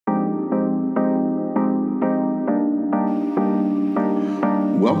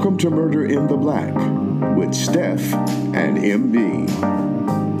Welcome to Murder in the Black with Steph and MD.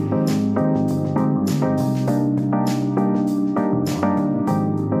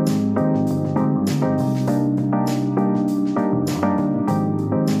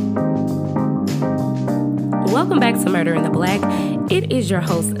 Welcome back to Murder in the Black. It is your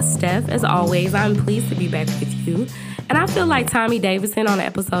host, Steph. As always, I'm pleased to be back with you. And I feel like Tommy Davidson on the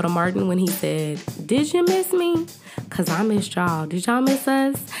episode of Martin when he said, "Did you miss me? Because I missed y'all. Did y'all miss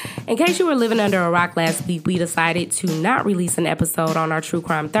us?" In case you were living under a rock last week, we decided to not release an episode on our True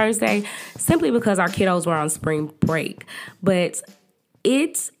Crime Thursday simply because our kiddos were on spring break. But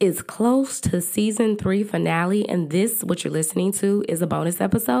it is close to season 3 finale, and this, what you're listening to, is a bonus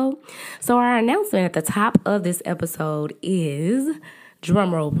episode. So our announcement at the top of this episode is,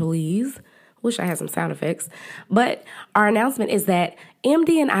 drumroll please, wish I had some sound effects, but our announcement is that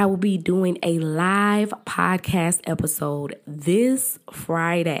MD and I will be doing a live podcast episode this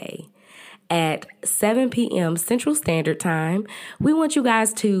Friday at 7 p.m. Central Standard Time. We want you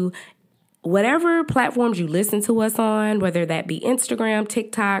guys to, whatever platforms you listen to us on, whether that be Instagram,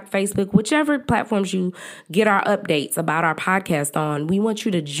 TikTok, Facebook, whichever platforms you get our updates about our podcast on, we want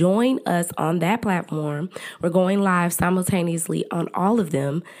you to join us on that platform. We're going live simultaneously on all of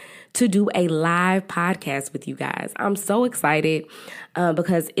them to do a live podcast with you guys. I'm so excited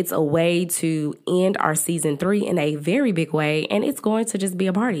because it's a way to end our season 3 in a very big way, and it's going to just be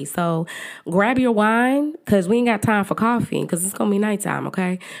a party. So grab your wine, because we ain't got time for coffee, because it's going to be nighttime,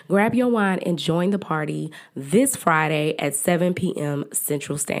 okay? Grab your wine and join the party this Friday at 7 p.m.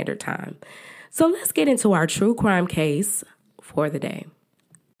 Central Standard Time. So let's get into our true crime case for the day.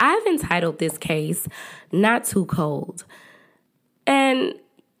 I've entitled this case, Not Too Cold. And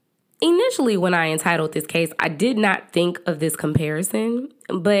initially, when I entitled this case, I did not think of this comparison,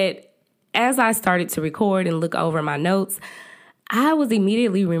 but as I started to record and look over my notes, I was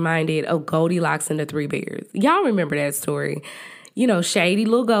immediately reminded of Goldilocks and the Three Bears. Y'all remember that story. You know, shady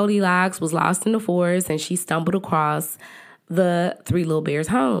little Goldilocks was lost in the forest and she stumbled across the three little bears'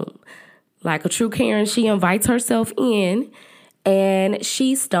 home. Like a true Karen, she invites herself in and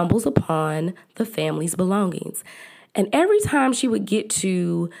she stumbles upon the family's belongings. And every time she would get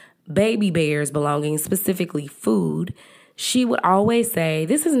to baby bear's belongings, specifically food, she would always say,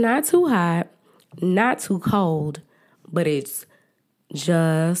 "This is not too hot, not too cold, but it's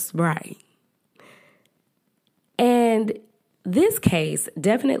just right." And this case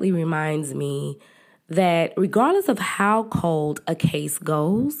definitely reminds me that regardless of how cold a case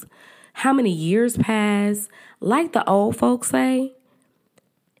goes, how many years pass, like the old folks say,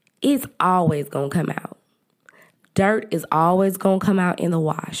 it's always going to come out. Dirt is always going to come out in the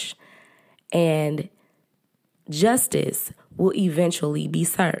wash, and justice will eventually be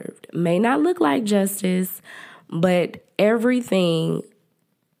served. May not look like justice, but everything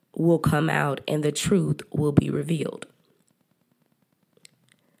will come out and the truth will be revealed.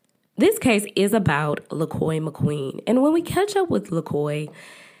 This case is about LaCoy McQueen, and when we catch up with LaCoy,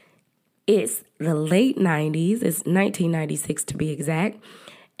 it's the late 90s, it's 1996 to be exact,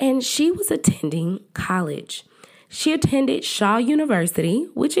 and she was attending college. She attended Shaw University,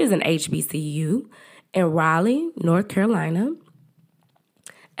 which is an HBCU, in Raleigh, North Carolina.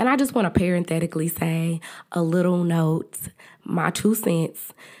 And I just want to parenthetically say a little note, my 2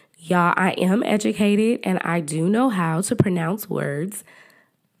 cents. Y'all, I am educated and I do know how to pronounce words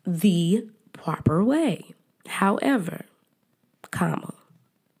the proper way. However,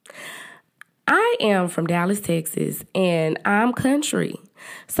 I am from Dallas, Texas, and I'm country.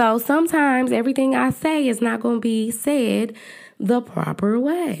 So sometimes everything I say is not going to be said the proper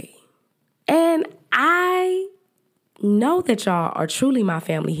way. And I know that y'all are truly my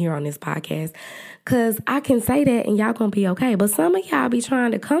family here on this podcast because I can say that and y'all going to be okay. But some of y'all be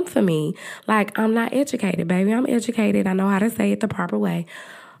trying to come for me like I'm not educated, baby. I'm educated. I know how to say it the proper way,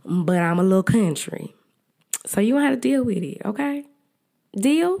 but I'm a little country. So you know how to deal with it, okay?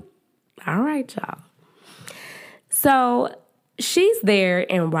 Deal? All right, y'all. So she's there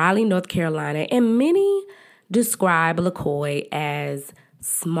in Raleigh, North Carolina, and many describe LaCoy as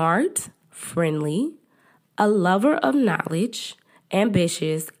smart, friendly, a lover of knowledge,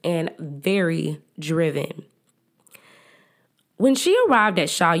 ambitious, and very driven. When she arrived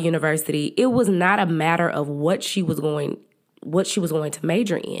at Shaw University, it was not a matter of what she was going to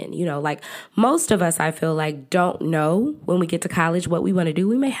major in. You know, like most of us, I feel like, don't know when we get to college what we want to do.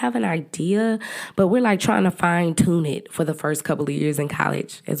 We may have an idea, but we're like trying to fine tune it for the first couple of years in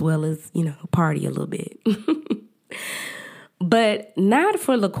college, as well as, you know, party a little bit. But not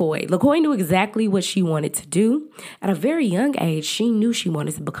for LaCoy. LaCoy knew exactly what she wanted to do. At a very young age, she knew she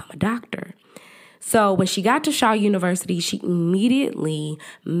wanted to become a doctor. So when she got to Shaw University, she immediately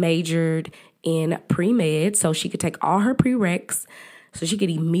majored in pre-med so she could take all her prereqs so she could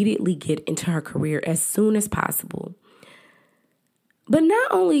immediately get into her career as soon as possible. But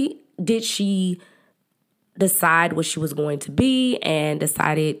not only did she decide what she was going to be and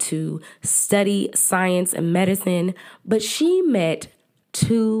decided to study science and medicine, but she met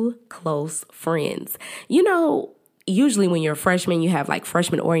two close friends. You know, usually when you're a freshman, you have like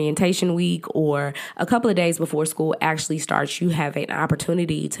freshman orientation week, or a couple of days before school actually starts, you have an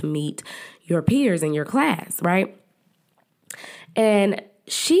opportunity to meet your peers in your class, right? And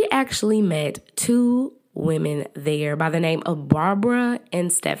she actually met two women there by the name of Barbara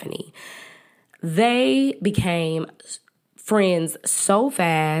and Stephanie. They became friends so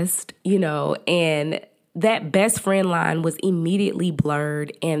fast, you know, and that best friend line was immediately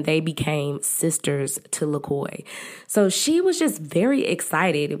blurred, and they became sisters to LaCoy. So she was just very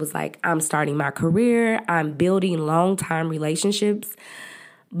excited. It was like, I'm starting my career. I'm building long-time relationships.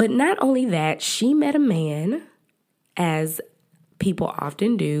 But not only that, she met a man, as people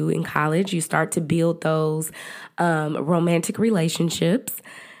often do in college. You start to build those romantic relationships,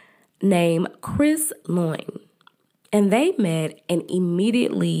 named Chris Loyne. And they met and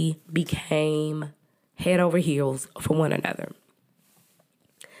immediately became head over heels for one another.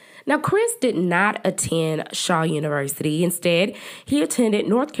 Now, Chris did not attend Shaw University. Instead, he attended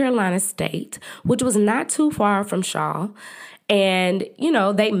North Carolina State, which was not too far from Shaw. And, you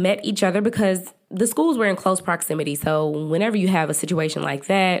know, they met each other because the schools were in close proximity. So whenever you have a situation like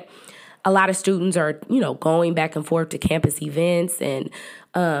that, a lot of students are, you know, going back and forth to campus events and,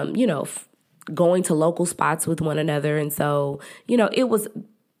 going to local spots with one another. And so, you know, it was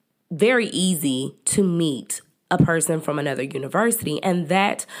very easy to meet a person from another university. And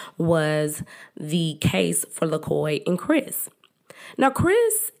that was the case for LaCoy and Chris. Now,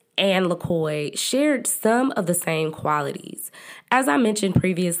 Chris and LaCoy shared some of the same qualities. As I mentioned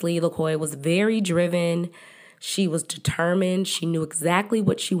previously, LaCoy was very driven. She was determined. She knew exactly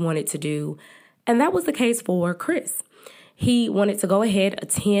what she wanted to do. And that was the case for Chris. He wanted to go ahead,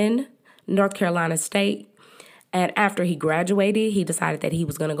 attend North Carolina State. And after he graduated, he decided that he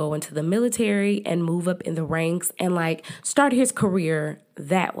was going to go into the military and move up in the ranks and start his career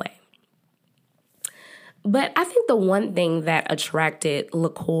that way. But I think the one thing that attracted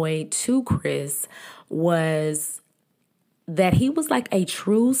LaCoy to Chris was that he was like a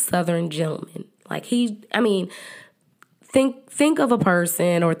true Southern gentleman. Think of a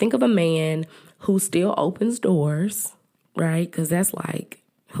person or think of a man who still opens doors, right? Because that's like,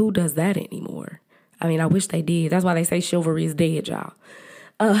 who does that anymore? I mean, I wish they did. That's why they say chivalry is dead, y'all.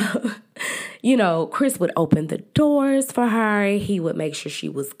 Chris would open the doors for her. He would make sure she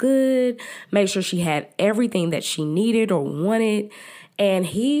was good, make sure she had everything that she needed or wanted. And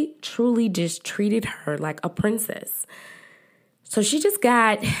he truly just treated her like a princess. So she just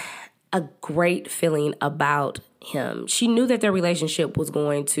got a great feeling about him. She knew that their relationship was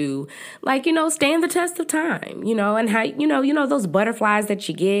going to, stand the test of time, and how, those butterflies that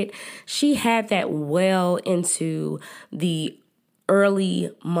you get. She had that well into the early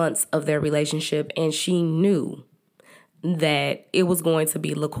months of their relationship, and she knew that it was going to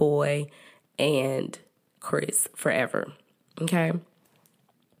be LaCoy and Chris forever, okay?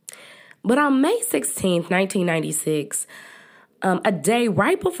 But on May 16th, 1996, a day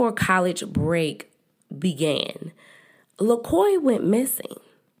right before college break began, LaCoy went missing.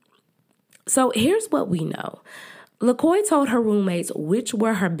 So here's what we know. LaCoy told her roommates, which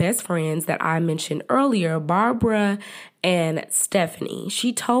were her best friends that I mentioned earlier, Barbara and Stephanie.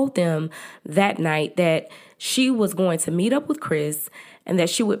 She told them that night that she was going to meet up with Chris and that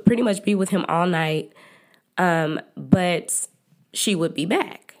she would pretty much be with him all night, but she would be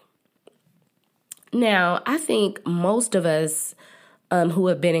back. Now, I think most of us who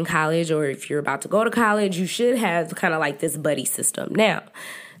have been in college, or if you're about to go to college, you should have kind of like this buddy system. Now,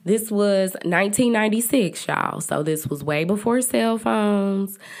 this was 1996, y'all. So this was way before cell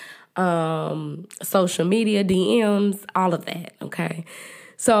phones, social media, DMs, all of that, okay?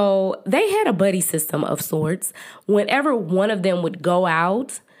 So they had a buddy system of sorts. Whenever one of them would go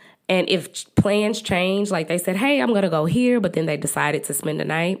out, and if plans changed, like they said, hey, I'm going to go here, but then they decided to spend the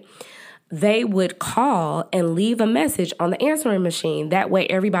night, they would call and leave a message on the answering machine. That way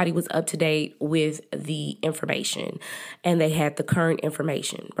everybody was up to date with the information and they had the current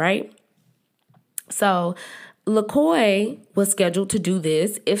information, right? So LaCoy was scheduled to do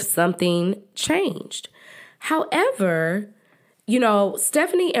this if something changed. However,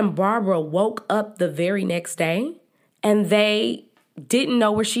 Stephanie and Barbara woke up the very next day and they didn't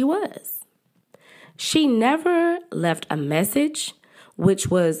know where she was. She never left a message which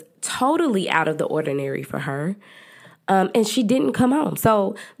was totally out of the ordinary for her. And she didn't come home.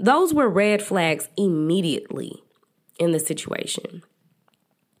 So those were red flags immediately in the situation.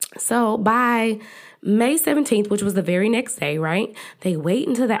 So by May 17th, which was the very next day, right? They wait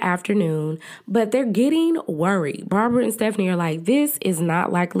until the afternoon, but they're getting worried. Barbara and Stephanie are like, this is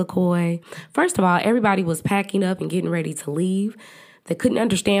not like LaCoy. First of all, everybody was packing up and getting ready to leave. They couldn't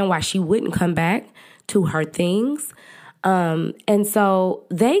understand why she wouldn't come back to her things. And so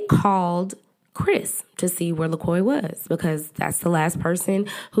they called Chris to see where LaCoy was, because that's the last person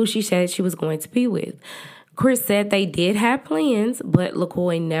who she said she was going to be with. Chris said they did have plans, but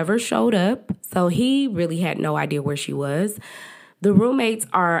LaCoy never showed up, so he really had no idea where she was. The roommates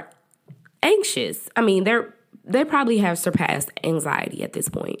are anxious. I mean, they probably have surpassed anxiety at this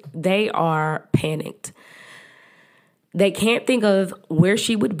point. They are panicked. They can't think of where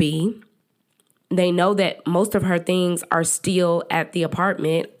she would be. They know that most of her things are still at the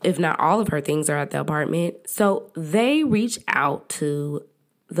apartment, if not all of her things are at the apartment. So they reach out to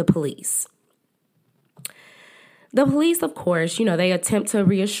the police. The police, of course, they attempt to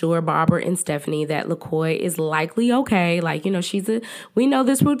reassure Barbara and Stephanie that LaCoy is likely okay. Like, we know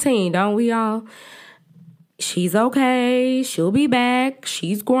this routine, don't we all? She's okay. She'll be back.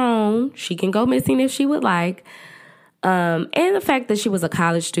 She's grown. She can go missing if she would like. And the fact that she was a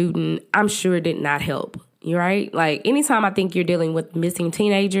college student, I'm sure did not help. You're right. Like, anytime I think you're dealing with missing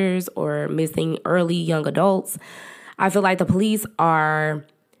teenagers or missing early young adults, I feel like the police are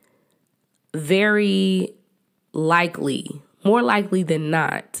very likely, more likely than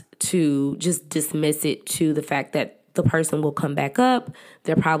not, to just dismiss it to the fact that the person will come back up.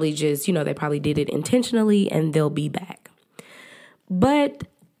 They're probably just, they probably did it intentionally and they'll be back. But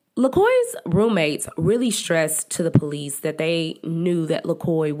LaCoy's roommates really stressed to the police that they knew that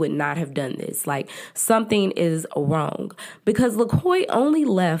LaCoy would not have done this. Like, something is wrong, because LaCoy only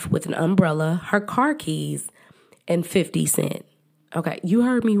left with an umbrella, her car keys, and 50 cents. Okay, you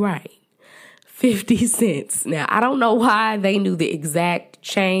heard me right. 50 cents. Now, I don't know why they knew the exact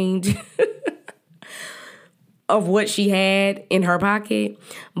change of what she had in her pocket,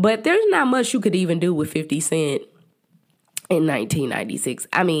 but there's not much you could even do with 50 cents. In 1996.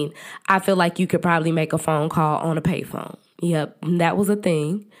 I mean, I feel like you could probably make a phone call on a payphone. Yep, that was a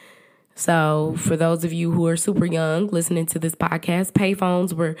thing. So for those of you who are super young listening to this podcast,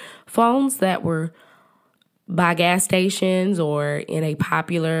 payphones were phones that were by gas stations or in a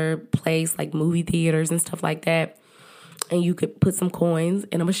popular place like movie theaters and stuff like that. And you could put some coins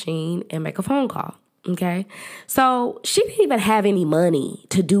in a machine and make a phone call. Okay. So she didn't even have any money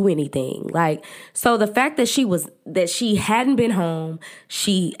to do anything. So the fact that she hadn't been home,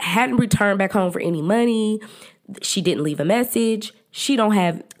 she hadn't returned back home for any money, she didn't leave a message, she don't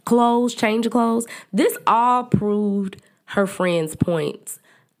have clothes, change of clothes. This all proved her friend's points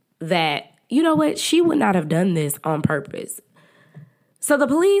that, you know what, she would not have done this on purpose. So the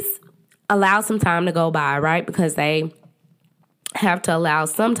police allowed some time to go by, right? Because they have to allow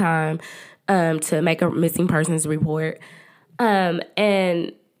some time to make a missing persons report.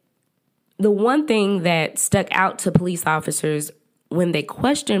 And the one thing that stuck out to police officers when they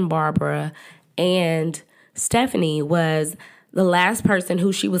questioned Barbara and Stephanie was the last person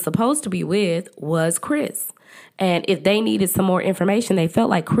who she was supposed to be with was Chris. And if they needed some more information, they felt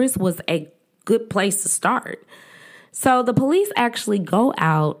like Chris was a good place to start. So the police actually go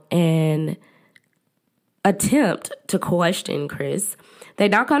out and attempt to question Chris. They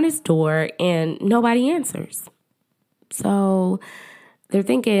knock on his door and nobody answers. So they're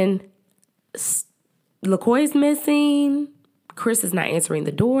thinking, LaCoy's missing. Chris is not answering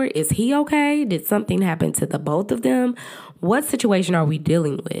the door. Is he okay? Did something happen to the both of them? What situation are we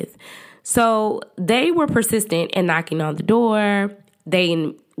dealing with? So they were persistent in knocking on the door.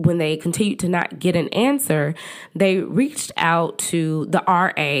 When they continued to not get an answer, they reached out to the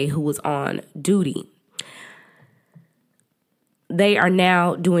RA who was on duty. They are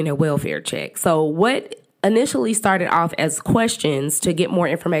now doing a welfare check. So what initially started off as questions to get more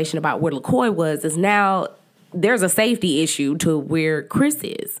information about where LaCoy was is now there's a safety issue to where Chris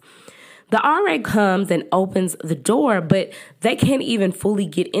is. The RA comes and opens the door, but they can't even fully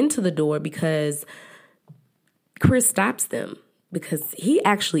get into the door because Chris stops them because he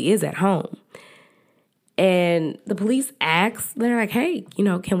actually is at home. And the police ask, they're like, hey,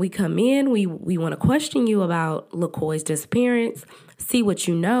 can we come in? We want to question you about LaCoy's disappearance, see what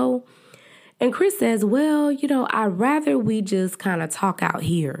you know. And Chris says, well, I'd rather we just kind of talk out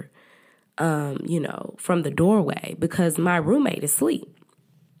here, from the doorway because my roommate is asleep.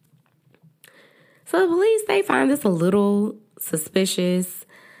 So the police, they find this a little suspicious.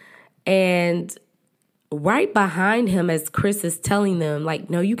 And right behind him, as Chris is telling them, like,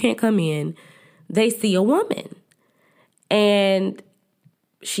 no, you can't come in, they see a woman. And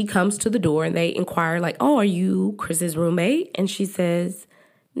she comes to the door and they inquire, like, oh, are you Chris's roommate? And she says,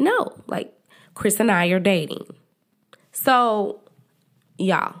 no, like, Chris and I are dating. So,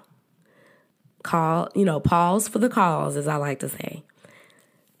 y'all, pause for the cause, as I like to say.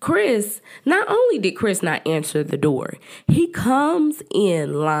 Not only did Chris not answer the door, he comes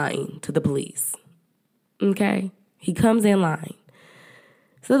in line to the police. Okay? He comes in line.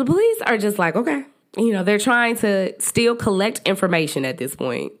 So the police are just like, okay. They're trying to still collect information at this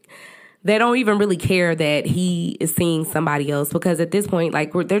point. They don't even really care that he is seeing somebody else, because at this point,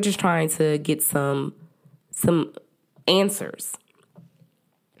 like, they're just trying to get some answers.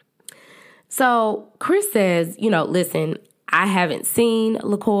 So Chris says, listen, I haven't seen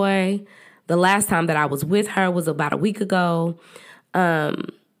LaCoy. The last time that I was with her was about a week ago.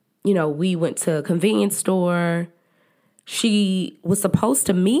 We went to a convenience store. She was supposed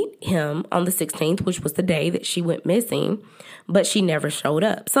to meet him on the 16th, which was the day that she went missing, but she never showed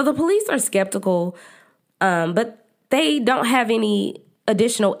up. So the police are skeptical, but they don't have any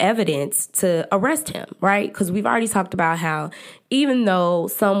additional evidence to arrest him, right? Because we've already talked about how even though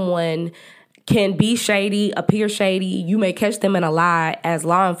someone can be shady, appear shady, you may catch them in a lie as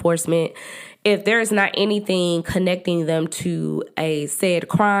law enforcement. If there is not anything connecting them to a said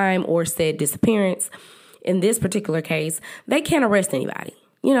crime or said disappearance, in this particular case, they can't arrest anybody.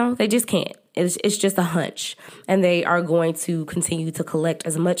 They just can't. It's just a hunch. And they are going to continue to collect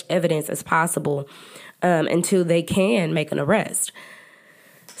as much evidence as possible until they can make an arrest.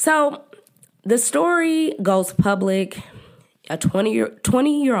 So the story goes public. A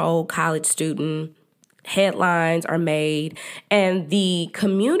 20-year-old college student, headlines are made, and the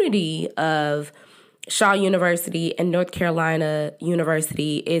community of Shaw University and North Carolina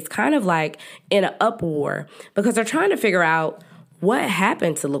University is kind of like in an uproar because they're trying to figure out what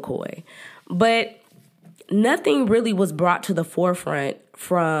happened to LaCoy. But nothing really was brought to the forefront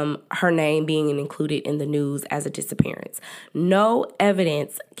from her name being included in the news as a disappearance. No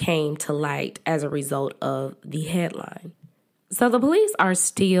evidence came to light as a result of the headline. So the police are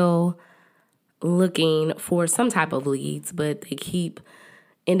still looking for some type of leads, but they keep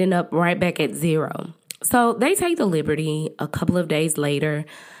ending up right back at zero. So they take the liberty a couple of days later,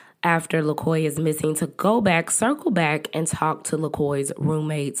 after LaCoy is missing, to circle back and talk to LaCoy's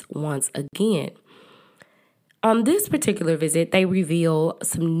roommates once again. On this particular visit, they reveal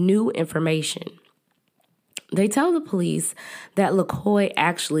some new information. They tell the police that LaCoy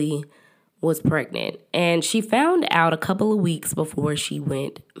actually was pregnant, and she found out a couple of weeks before she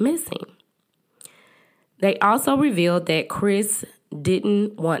went missing. They also revealed that Chris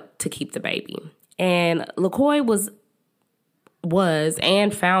didn't want to keep the baby, and LaCoy was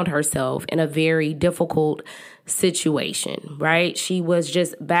and found herself in a very difficult situation, right? She was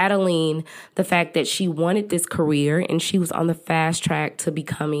just battling the fact that she wanted this career and she was on the fast track to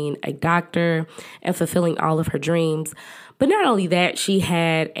becoming a doctor and fulfilling all of her dreams. But not only that, she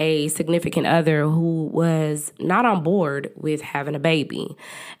had a significant other who was not on board with having a baby.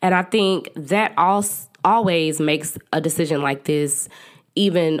 And I think that always makes a decision like this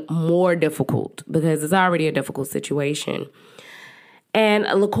even more difficult because it's already a difficult situation. And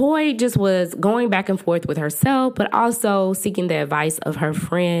LaCoy just was going back and forth with herself, but also seeking the advice of her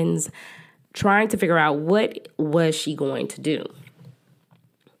friends, trying to figure out what was she going to do.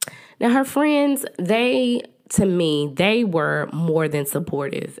 Now, her friends, they were more than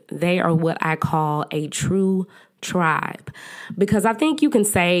supportive. They are what I call a true tribe. Because I think you can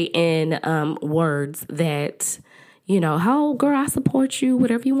say in words that, oh, girl, I support you,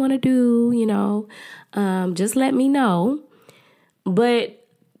 whatever you want to do, just let me know. But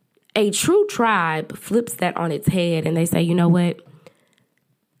a true tribe flips that on its head and they say, you know what?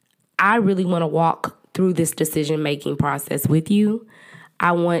 I really want to walk through this decision-making process with you.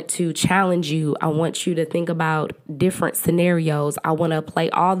 I want to challenge you. I want you to think about different scenarios. I want to play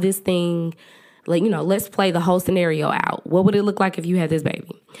all this thing, let's play the whole scenario out. What would it look like if you had this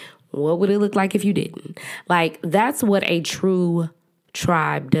baby? What would it look like if you didn't? That's what a true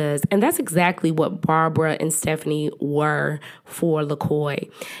tribe does. And that's exactly what Barbara and Stephanie were for LaCoy.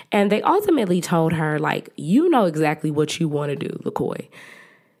 And they ultimately told her, you know exactly what you want to do, LaCoy.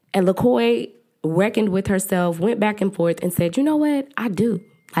 And LaCoy reckoned with herself, went back and forth and said, you know what? I do.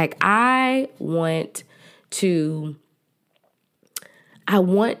 I want to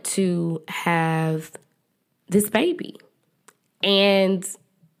have this baby. And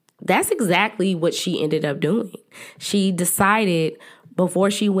that's exactly what she ended up doing. She decided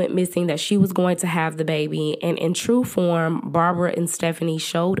before she went missing that she was going to have the baby. And in true form, Barbara and Stephanie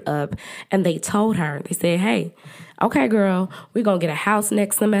showed up and they told her, they said, hey, okay, girl, we're going to get a house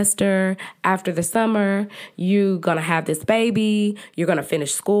next semester. After the summer, you're going to have this baby. You're going to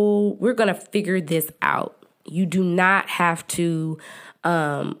finish school. We're going to figure this out. You do not have to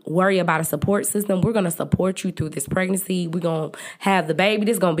worry about a support system. We're going to support you through this pregnancy. We're going to have the baby.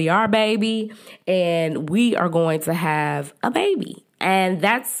 This is going to be our baby. And we are going to have a baby. And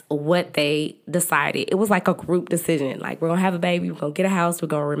that's what they decided. It was like a group decision. Like, we're going to have a baby. We're going to get a house. We're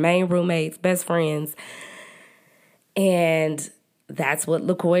going to remain roommates, best friends. And that's what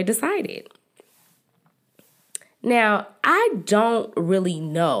LaCoy decided. Now, I don't really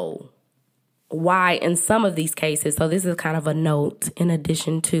know why in some of these cases, so this is kind of a note in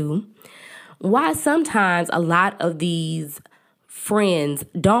addition to, why sometimes a lot of these friends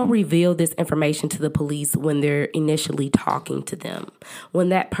don't reveal this information to the police when they're initially talking to them, when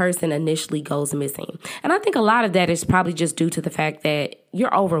that person initially goes missing. And I think a lot of that is probably just due to the fact that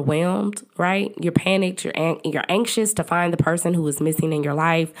you're overwhelmed, right? You're panicked, you're anxious to find the person who is missing in your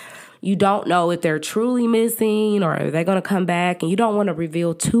life. You don't know if they're truly missing or are they going to come back, and you don't want to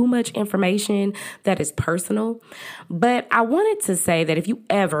reveal too much information that is personal. But I wanted to say that if you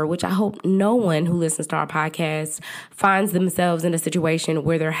ever, which I hope no one who listens to our podcast finds themselves in a situation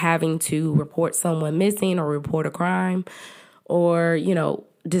where they're having to report someone missing or report a crime or,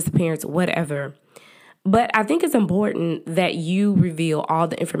 disappearance, whatever. But I think it's important that you reveal all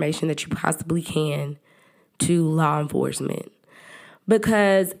the information that you possibly can to law enforcement,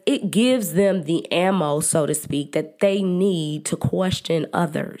 because it gives them the ammo, so to speak, that they need to question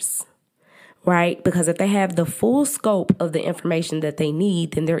others, right? Because if they have the full scope of the information that they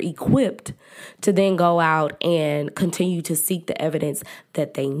need, then they're equipped to then go out and continue to seek the evidence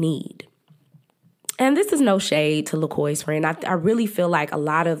that they need. And this is no shade to LaCoy's friend. I really feel like a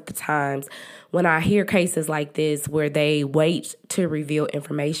lot of the times when I hear cases like this where they wait to reveal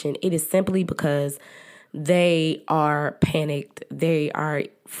information, it is simply because they are panicked, they are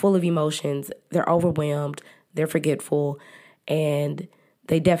full of emotions, they're overwhelmed, they're forgetful, and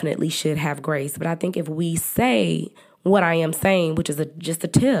they definitely should have grace. But I think if we say what I am saying, which is just a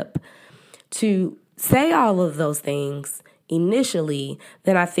tip, to say all of those things initially,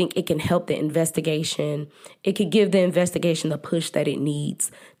 then I think it can help the investigation. It could give the investigation the push that it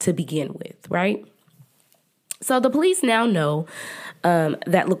needs to begin with, right? So the police now know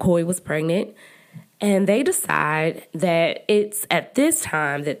that LaCoy was pregnant. And they decide that it's at this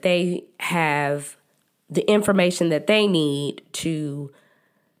time that they have the information that they need to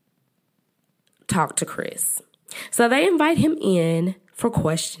talk to Chris. So they invite him in for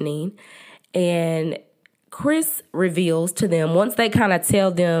questioning, and Chris reveals to them, once the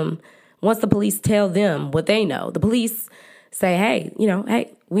police tell them what they know, the police say, hey,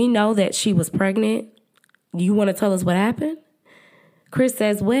 we know that she was pregnant. You want to tell us what happened? Chris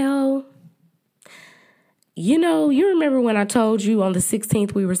says, well, you remember when I told you on the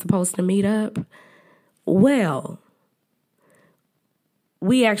 16th we were supposed to meet up? Well,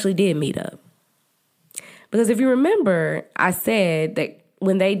 we actually did meet up. Because if you remember, I said that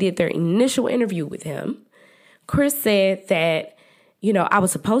when they did their initial interview with him, Chris said that, I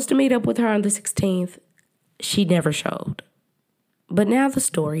was supposed to meet up with her on the 16th. She never showed. But now the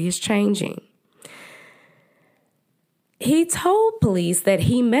story is changing. He told police that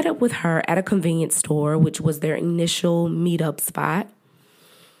he met up with her at a convenience store, which was their initial meetup spot.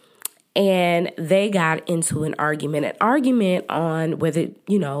 And they got into an argument on whether,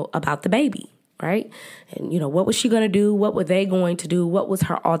 about the baby, right? And, what was she going to do? What were they going to do? What was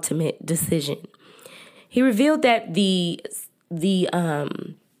her ultimate decision? He revealed that the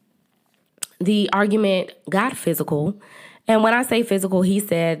argument got physical. And when I say physical, he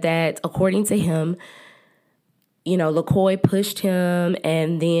said that according to him, LaCoy pushed him,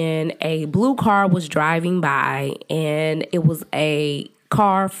 and then a blue car was driving by, and it was a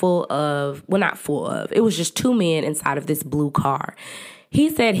car it was just two men inside of this blue car. He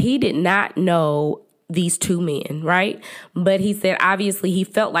said he did not know these two men, right? But he said obviously he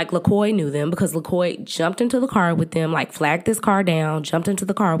felt like LaCoy knew them because LaCoy jumped into the car with them, like flagged this car down, jumped into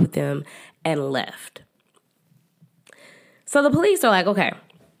the car with them, and left. So the police are like, okay,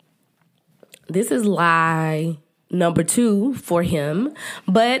 this is lie number 2 for him,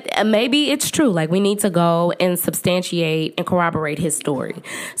 but maybe it's true. Like, we need to go and substantiate and corroborate his story.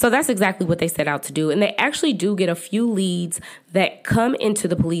 So that's exactly what they set out to do. And they actually do get a few leads that come into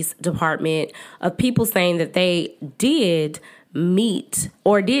the police department of people saying that they did meet,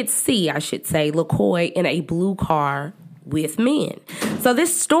 or did see, I should say, LaCoy in a blue car with men. So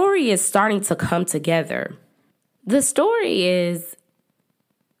this story is starting to come together. The story is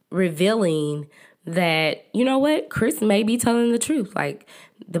revealing that, you know what, Chris may be telling the truth. Like,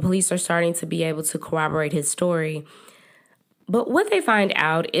 the police are starting to be able to corroborate his story. But what they find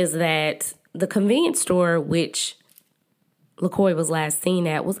out is that the convenience store, which LaCoy was last seen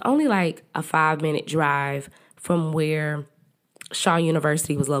at, was only like a 5-minute drive from where Shaw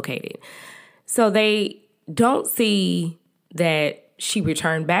University was located. So they don't see that she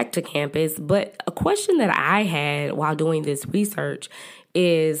returned back to campus. But a question that I had while doing this research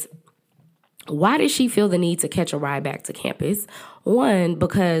is, why did she feel the need to catch a ride back to campus? One,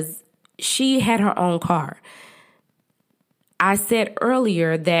 because she had her own car. I said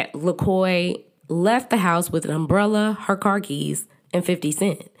earlier that LaCoy left the house with an umbrella, her car keys, and 50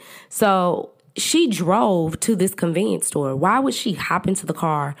 cents. So she drove to this convenience store. Why would she hop into the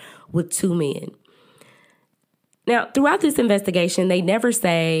car with 2 men? Now, throughout this investigation, they never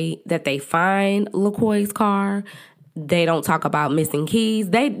say that they find LaCoy's car. They don't talk about missing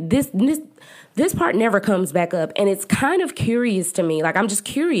keys. This part never comes back up, and it's kind of curious to me. Like, I'm just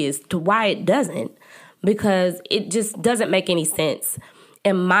curious to why it doesn't, because it just doesn't make any sense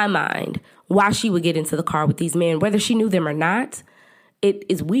in my mind why she would get into the car with these men, whether she knew them or not. It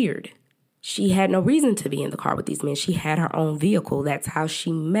is weird. She had no reason to be in the car with these men. She had her own vehicle. That's how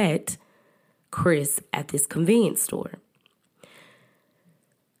she met Chris at this convenience store.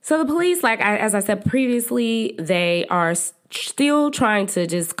 So the police, as I said previously, they are still trying to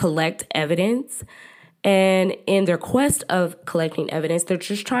just collect evidence. And in their quest of collecting evidence, they're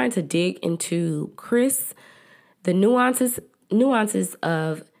just trying to dig into Chris, the nuances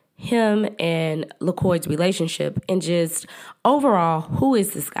of him and LaCoy's relationship, and just overall, who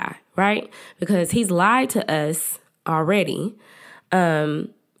is this guy, right? Because he's lied to us already.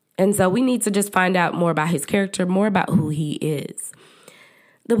 And so we need to just find out more about his character, more about who he is.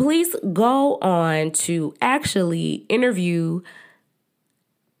 The police go on to actually interview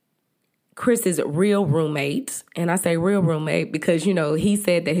Chris's real roommate. And I say real roommate because, he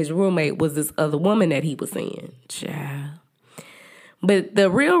said that his roommate was this other woman that he was seeing. Child. But the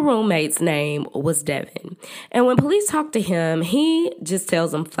real roommate's name was Devin. And when police talk to him, he just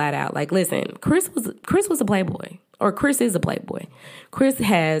tells them flat out, like, listen, Chris was a playboy, or Chris is a playboy. Chris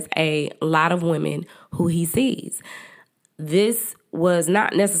has a lot of women who he sees. This was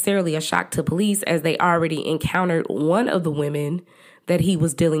not necessarily a shock to police, as they already encountered one of the women that he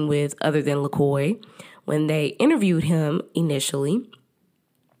was dealing with other than LaCoy when they interviewed him initially.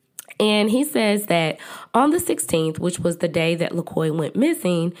 And he says that on the 16th, which was the day that LaCoy went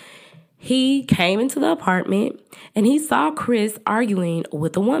missing, he came into the apartment and he saw Chris arguing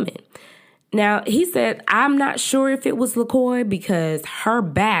with a woman. Now, he said, I'm not sure if it was LaCoy because her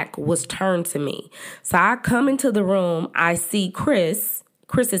back was turned to me. So I come into the room, I see Chris's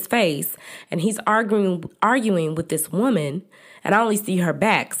face, and he's arguing with this woman, and I only see her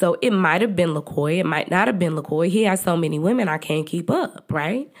back. So it might have been LaCoy. It might not have been LaCoy. He has so many women, I can't keep up,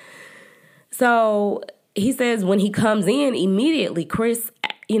 right? So he says when he comes in immediately, Chris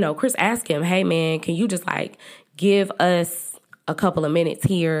asked him, hey, man, can you just give us a couple of minutes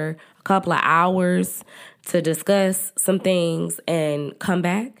here, a couple of hours to discuss some things and come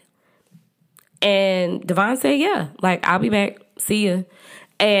back? And Devon said, yeah, I'll be back. See ya.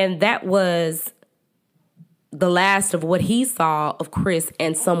 And that was the last of what he saw of Chris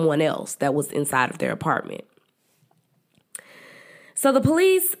and someone else that was inside of their apartment. So the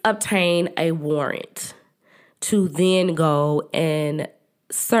police obtain a warrant to then go and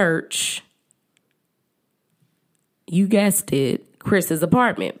search, you guessed it, Chris's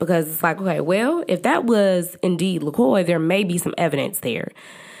apartment. Because it's okay, well, if that was indeed LaCoy, there may be some evidence there.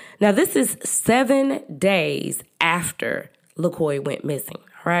 Now, this is 7 days after LaCoy went missing,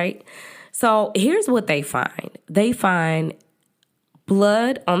 right? So here's what they find. They find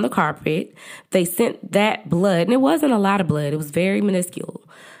blood on the carpet. They sent that blood, and it wasn't a lot of blood. It was very minuscule.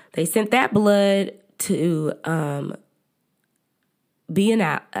 They sent that blood to be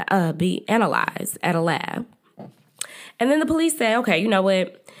analyzed at a lab. And then the police say, okay, you know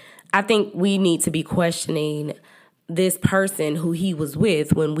what? I think we need to be questioning this person who he was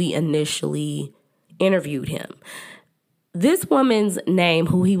with when we initially interviewed him. This woman's name,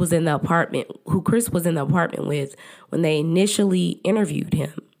 who Chris was in the apartment with when they initially interviewed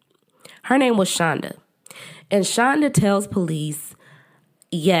him, her name was Shonda. And Shonda tells police,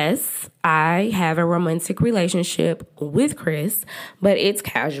 yes, I have a romantic relationship with Chris, but it's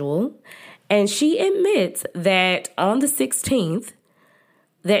casual. And she admits that on the 16th,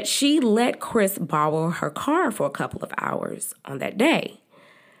 that she let Chris borrow her car for a couple of hours on that day.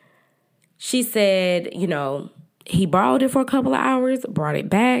 She said, he borrowed it for a couple of hours, brought it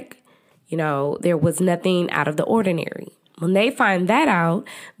back. There was nothing out of the ordinary. When they find that out,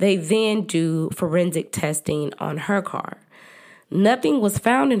 they then do forensic testing on her car. Nothing was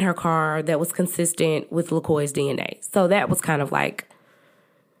found in her car that was consistent with LaCoy's DNA. So that was kind of like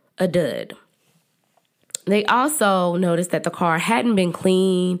a dud. They also noticed that the car hadn't been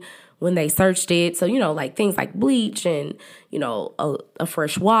cleaned when they searched it. So, like things like bleach and, a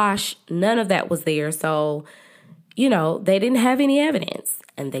fresh wash, none of that was there. So, they didn't have any evidence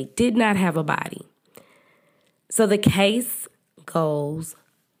and they did not have a body. So the case goes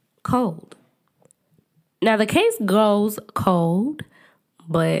cold. Now, the case goes cold,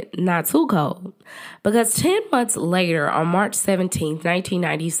 but not too cold, because 10 months later, on March 17th,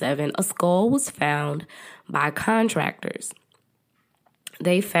 1997, a skull was found by contractors.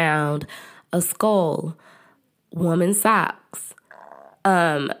 They found a skull, woman's socks,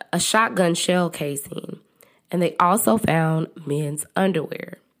 a shotgun shell casing, and they also found men's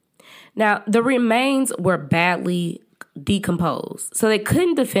underwear. Now, the remains were badly decomposed, so they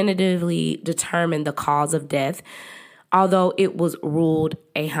couldn't definitively determine the cause of death, although it was ruled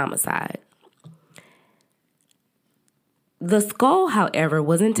a homicide. The skull, however,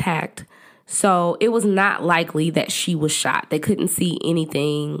 was intact, so it was not likely that she was shot. They couldn't see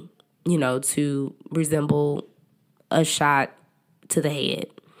anything, to resemble a shot to the head.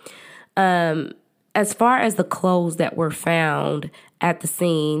 As far as the clothes that were found at the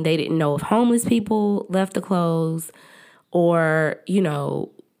scene, they didn't know if homeless people left the clothes or,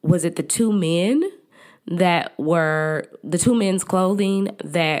 was it the two men's clothing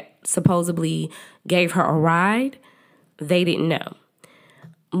that supposedly gave her a ride? They didn't know.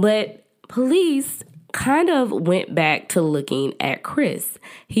 But police kind of went back to looking at Chris.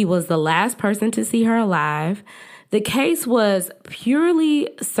 He was the last person to see her alive. The case was purely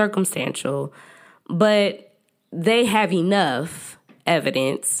circumstantial, but they have enough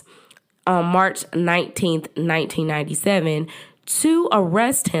evidence on March 19th, 1997 to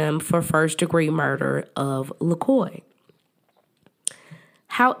arrest him for first-degree murder of LaCoy.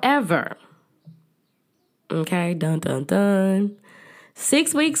 However, okay, dun, dun, dun,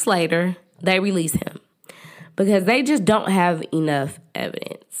 6 weeks later, they release him because they just don't have enough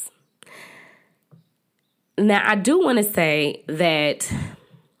evidence. Now, I do want to say that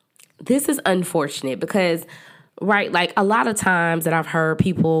this is unfortunate because, right, like a lot of times that I've heard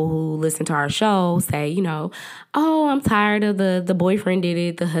people who listen to our show say, oh, I'm tired of the boyfriend did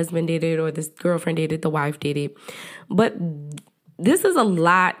it, the husband did it, or this girlfriend did it, the wife did it. But this is a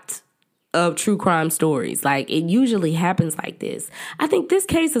lot of true crime stories. Like, it usually happens like this. I think this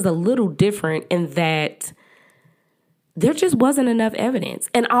case is a little different in that there just wasn't enough evidence.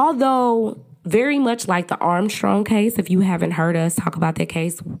 And although very much like the Armstrong case, if you haven't heard us talk about that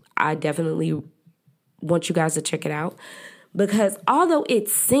case, I definitely want you guys to check it out. Because although it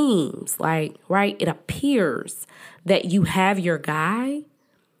seems like, right, it appears that you have your guy,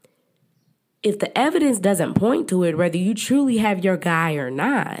 if the evidence doesn't point to it, whether you truly have your guy or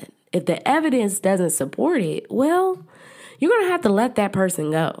not, if the evidence doesn't support it, well, you're going to have to let that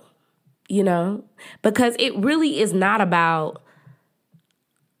person go, because it really is not about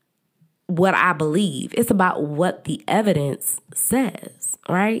what I believe. It's about what the evidence says,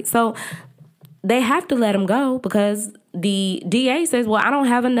 right? So they have to let him go because the DA says, well, I don't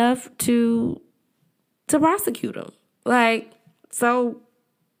have enough to prosecute him. So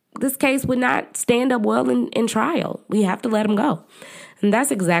this case would not stand up well in trial. We have to let him go. And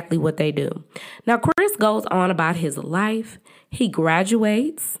that's exactly what they do. Now, Chris goes on about his life. He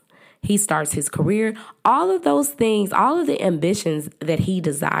graduates. He starts his career. All of those things, all of the ambitions that he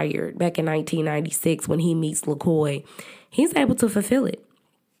desired back in 1996 when he meets LaCoy, he's able to fulfill it.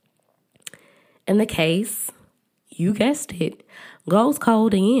 And the case, you guessed it, goes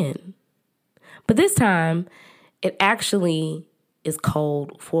cold again. But this time, it actually is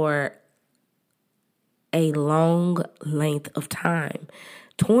cold for a long length of time,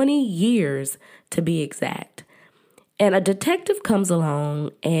 20 years to be exact. And a detective comes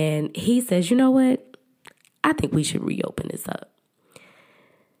along and he says, you know what? I think we should reopen this up.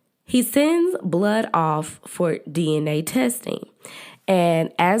 He sends blood off for DNA testing.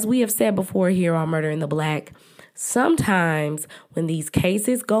 And as we have said before here on Murder in the Black, sometimes when these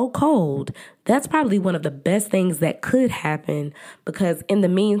cases go cold, that's probably one of the best things that could happen because in the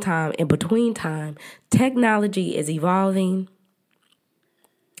meantime, in between time, technology is evolving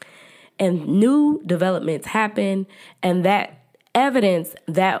and new developments happen, and that evidence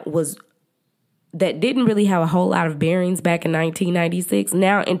that didn't really have a whole lot of bearings back in 1996,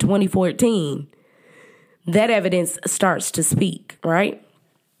 now in 2014, that evidence starts to speak, right?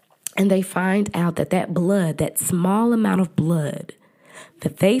 And they find out that blood, that small amount of blood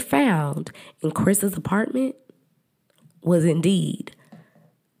that they found in Chris's apartment was indeed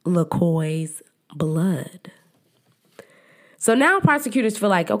LaCoy's blood. So now prosecutors feel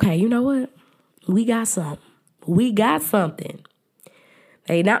like, okay, you know what? We got something.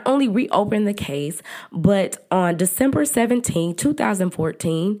 They not only reopened the case, but on December 17,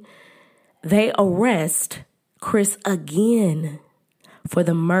 2014, they arrest Chris again for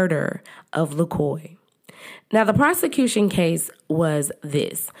the murder of LaCoy. Now, the prosecution case was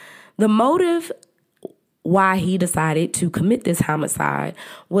this. The motive why he decided to commit this homicide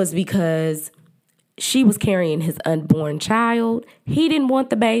was because she was carrying his unborn child. He didn't want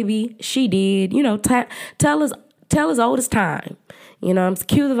the baby. She did. Tell his oldest time.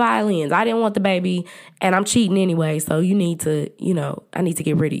 Cue the violins. I didn't want the baby, and I'm cheating anyway, so you need to, I need to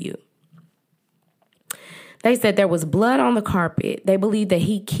get rid of you. They said there was blood on the carpet. They believed that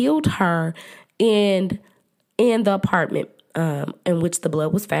he killed her in the apartment in which the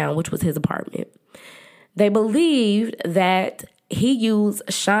blood was found, which was his apartment. They believed that he used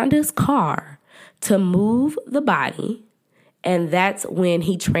Shonda's car to move the body, and that's when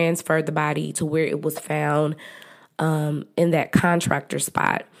he transferred the body to where it was found in that contractor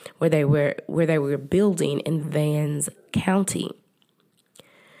spot where they were building in Vance County.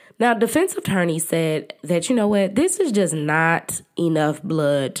 Now, defense attorney said that, this is just not enough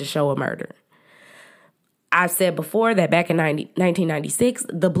blood to show a murder. I said before that back in 1996,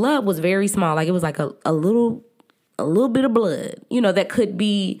 the blood was very small. Like, it was like a little bit of blood, that could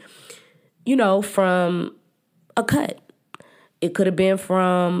be, from a cut. It could have been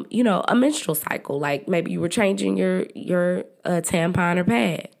from, a menstrual cycle. Like maybe you were changing your tampon or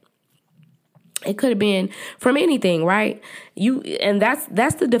pad. It could have been from anything, right? And that's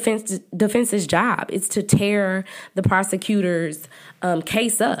the defense's job. It's to tear the prosecutor's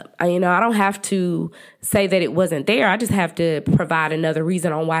case up. I don't have to say that it wasn't there. I just have to provide another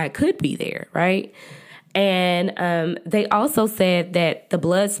reason on why it could be there, right? And they also said that the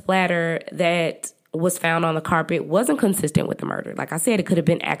blood splatter that was found on the carpet wasn't consistent with the murder. Like I said, it could have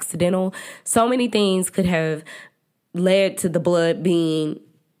been accidental. So many things could have led to the blood being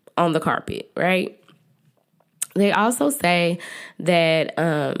on the carpet, right? They also say that,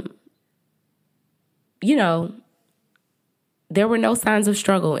 there were no signs of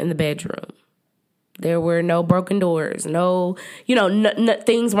struggle in the bedroom. There were no broken doors,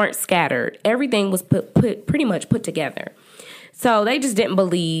 things weren't scattered. Everything was pretty much put together. So they just didn't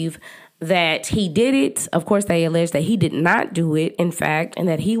believe that he did it. Of course, they alleged that he did not do it, in fact, and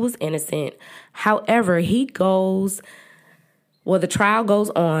that he was innocent. However, the trial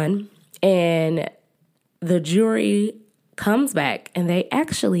goes on, and the jury comes back, and they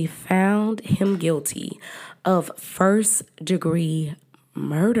actually found him guilty of first-degree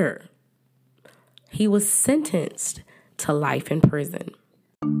murder. He was sentenced to life in prison.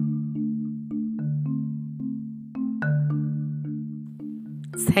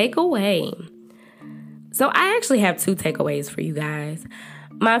 Takeaway. So I actually have two takeaways for you guys.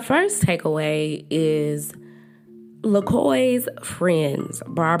 My first takeaway is LaCoy's friends,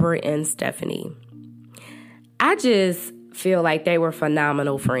 Barbara and Stephanie. I just feel like they were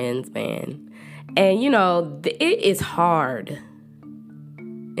phenomenal friends, man. And, it is hard,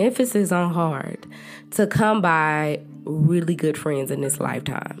 emphasis on hard, to come by really good friends in this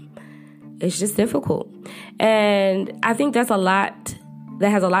lifetime. It's just difficult. And I think that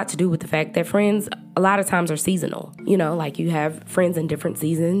has a lot to do with the fact that friends a lot of times are seasonal. Like you have friends in different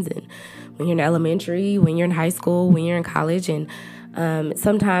seasons, and when you're in elementary, when you're in high school, when you're in college, and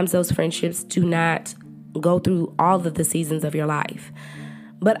sometimes those friendships do not go through all of the seasons of your life.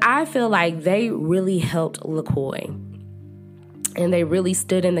 But I feel like they really helped LaCoy, and they really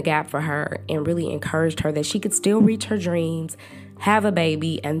stood in the gap for her and really encouraged her that she could still reach her dreams, have a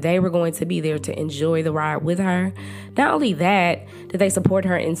baby, and they were going to be there to enjoy the ride with her. Not only that, did they support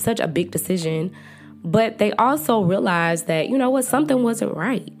her in such a big decision, but they also realized that, something wasn't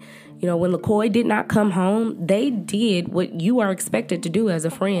right. When LaCoy did not come home, they did what you are expected to do as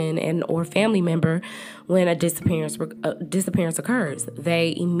a friend or family member when a disappearance occurs.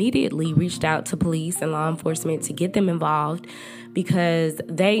 They immediately reached out to police and law enforcement to get them involved because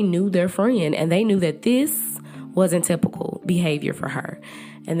they knew their friend and they knew that this wasn't typical behavior for her.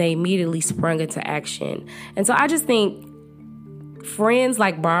 And they immediately sprung into action. And so I just think friends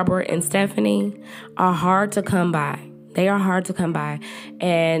like Barbara and Stephanie are hard to come by. They are hard to come by.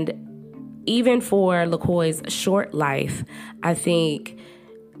 And even for LaCoy's short life, I think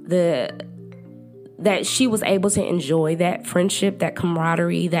that she was able to enjoy that friendship, that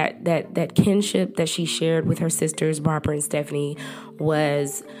camaraderie, that kinship that she shared with her sisters, Barbara and Stephanie,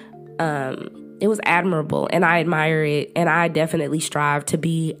 was it was admirable, and I admire it, and I definitely strive to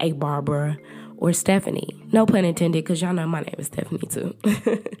be a Barbara or Stephanie. No pun intended, because y'all know my name is Stephanie too.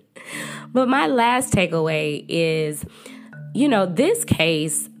 But my last takeaway is, this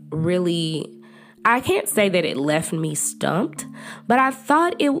case really, I can't say that it left me stumped, but I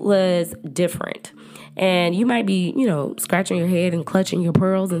thought it was different. And you might be, scratching your head and clutching your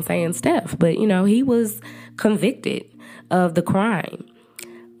pearls and saying, Steph, but, he was convicted of the crime.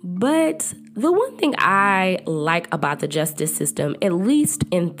 But the one thing I like about the justice system, at least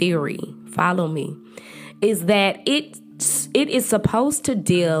in theory, follow me, is that it is supposed to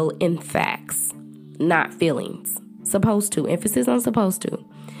deal in facts, not feelings. Supposed to. Emphasis on supposed to.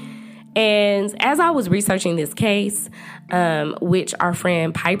 And as I was researching this case, which our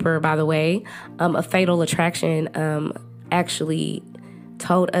friend Piper, by the way, of Fatal Attraction, actually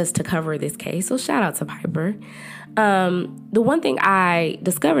told us to cover this case. So shout out to Piper. The one thing I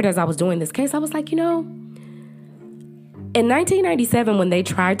discovered as I was doing this case, I was like, in 1997, when they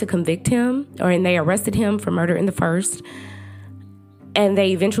tried to convict him, and they arrested him for murder in the first, and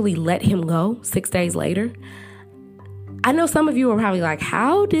they eventually let him go 6 days later, I know some of you are probably like,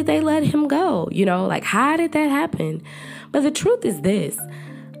 how did they let him go? How did that happen? But the truth is this,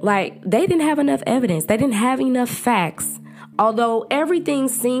 they didn't have enough evidence. They didn't have enough facts, although everything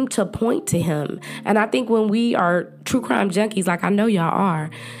seemed to point to him. And I think when we are true crime junkies, like I know y'all are,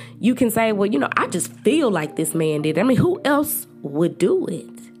 you can say, well, I just feel like this man did. I mean, who else would do it?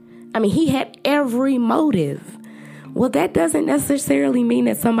 I mean, he had every motive. Well, that doesn't necessarily mean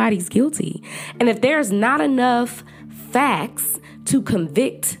that somebody's guilty. And if there's not enough facts to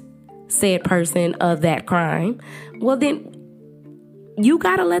convict said person of that crime, well, then you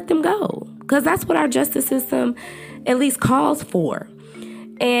got to let them go, because that's what our justice system at least calls for.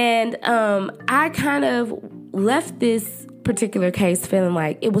 And I kind of left this particular case feeling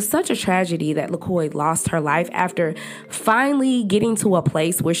like it was such a tragedy that LaCoy lost her life after finally getting to a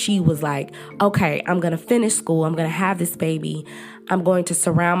place where she was like, okay, I'm going to finish school. I'm going to have this baby. I'm going to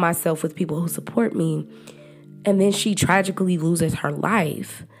surround myself with people who support me. And then she tragically loses her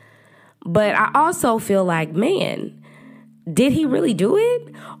life. But I also feel like, man, did he really do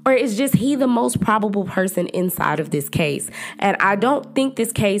it? Or is just he the most probable person inside of this case? And I don't think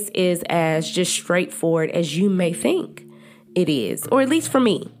this case is as just straightforward as you may think it is. Or at least for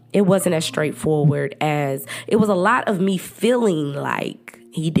me, it wasn't as straightforward as it was. A lot of me feeling like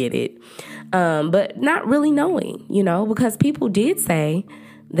he did it, but not really knowing, because people did say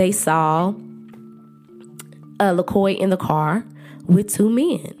they saw LaCoy in the car with two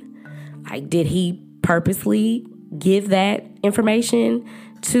men. Did he purposely give that information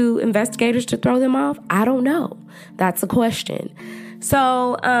to investigators to throw them off? I don't know. That's a question.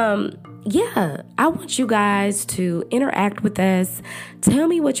 So, I want you guys to interact with us. Tell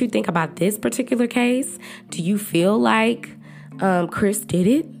me what you think about this particular case. Do you feel like Chris did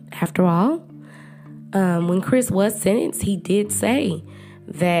it after all? When Chris was sentenced, he did say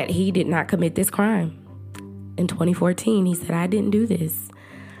that he did not commit this crime. In 2014, he said, I didn't do this.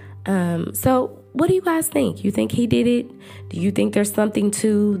 So what do you guys think? You think he did it? Do you think there's something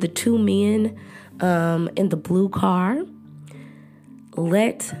to the two men in the blue car?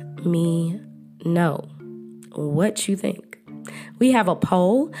 Let me know what you think. We have a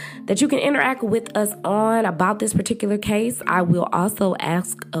poll that you can interact with us on about this particular case. I will also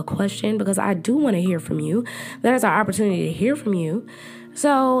ask a question because I do want to hear from you. That is our opportunity to hear from you.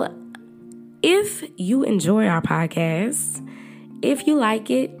 So if you enjoy our podcast, if you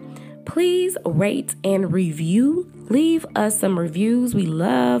like it, please rate and review. Leave us some reviews. We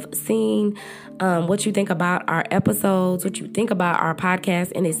love seeing what you think about our episodes, what you think about our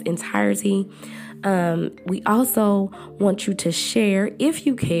podcast in its entirety. We also want you to share, if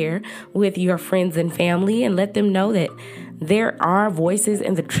you care, with your friends and family and let them know that there are voices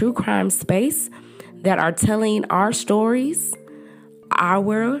in the true crime space that are telling our stories our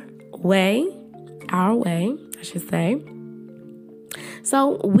way, I should say.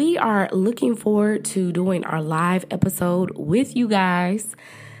 So we are looking forward to doing our live episode with you guys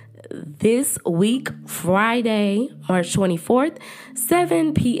this week, Friday, March 24th,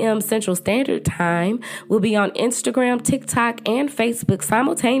 7 p.m. Central Standard Time. We'll be on Instagram, TikTok, and Facebook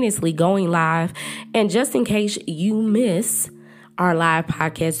simultaneously going live. And just in case you miss our live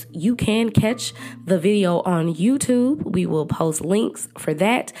podcast, you can catch the video on YouTube. We will post links for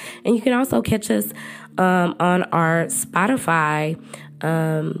that. And you can also catch us on our Spotify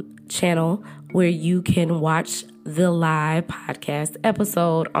channel, where you can watch the live podcast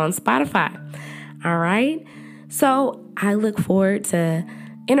episode on Spotify. All right. So I look forward to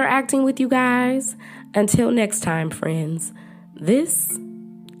interacting with you guys. Until next time, friends, this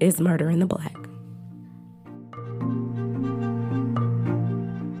is Murder in the Black.